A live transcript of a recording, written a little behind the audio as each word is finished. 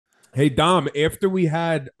Hey Dom, after we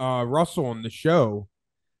had Russell on the show,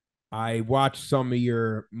 I watched some of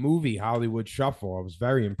your movie Hollywood Shuffle. I was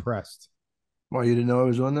very impressed. Why you didn't know I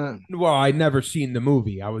was on that? Well, I'd never seen the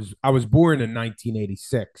movie. I was born in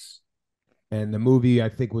 1986, and the movie I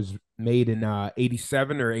think was made in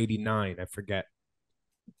 87 or 89. I forget.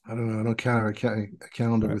 I don't know. I don't carry a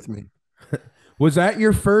calendar But with me. was that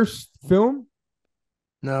your first film?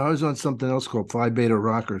 No, I was on something else called Phi Beta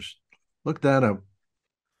Rockers. Look that up.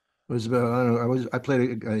 It was about I don't know. I played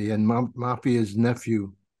a mafia's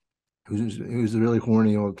nephew who was really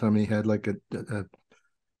horny all the time. He had like a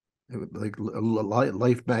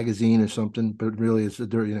Life magazine or something, but really it's a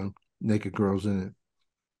dirty, naked girls in it.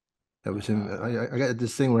 That was him. I got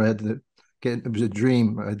this thing where I had to get. It was a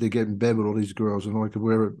dream. I had to get in bed with all these girls, and all I could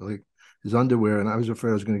wear like his underwear, and I was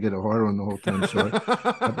afraid I was going to get a hard on the whole time. So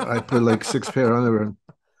I put like six pair of underwear.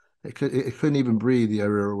 It couldn't even breathe. The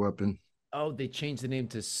Irrera weapon. Oh, they changed the name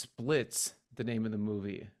to Splits, the name of the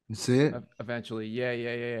movie. You see it? Eventually. Yeah.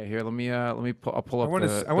 Here, let me I'll pull I up want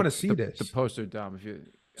to I want to see the this. poster, Dom, if you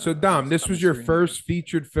So Dom, this on the was your screen here. first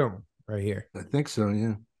featured film right here. I think so.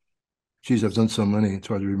 Yeah. Geez, I've done so many. It's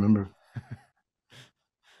hard to remember.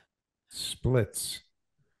 Splits.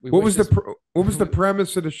 We What wish was the this what was the we,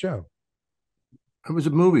 premise of the show? It was a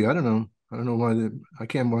movie. I don't know. I don't know why. I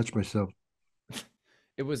can't watch myself.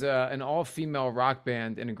 it was an all-female rock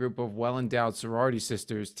band and a group of well-endowed sorority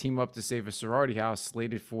sisters team up to save a sorority house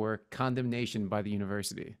slated for condemnation by the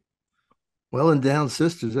university. Well and down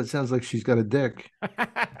sisters. That sounds like she's got a dick,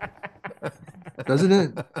 doesn't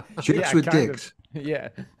it? Chicks Yeah, with kind of. dicks. Yeah.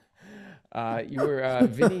 You were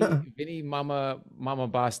Vinny Mama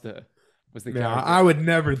Basta was the Yeah, character. I would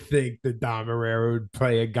never think that Dom Herrera would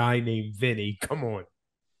play a guy named Vinny. Come on.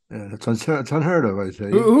 Yeah, it's unheard of. I tell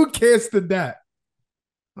Who, you. who casted that?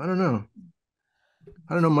 I don't know.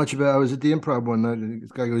 I don't know much about. I was at the improv one night, and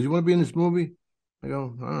this guy goes, "You want to be in this movie?" I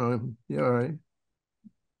go, "I don't know. Yeah, all right."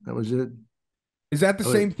 That was it. Is that the I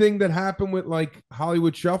like same thing that happened with like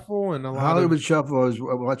Hollywood Shuffle and a lot of Hollywood Shuffle. I was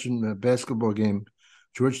watching a basketball game,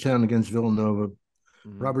 Georgetown against Villanova.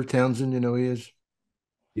 Mhm. Robert Townsend, you know who he is.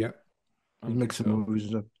 Yep. I He don't think makes some so. movies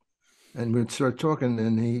and stuff. And we started talking,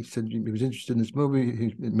 and he said he was interested in this movie.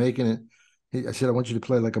 He's making it. I said, I want you to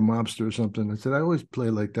play like a mobster or something. I said, I always play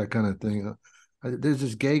like that kind of thing. There's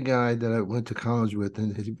this gay guy that I went to college with,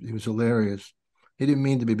 and he was hilarious. He didn't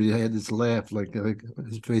mean to be, but he had this laugh, like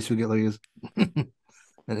his face would get like this,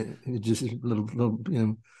 and it just a little,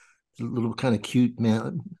 little kind of cute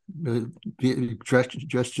man,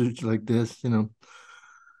 gestures like this. And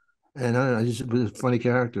I don't know, I just it was a funny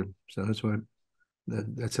character, so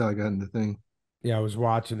that's how I got into the thing. Yeah, I was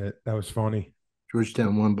watching it. That was funny.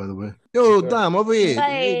 Georgetown won, by the way. Yes, Yo, sir. Dom, over here.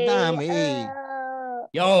 Hey, Hey, Dom, hey.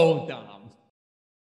 Yo, Dom.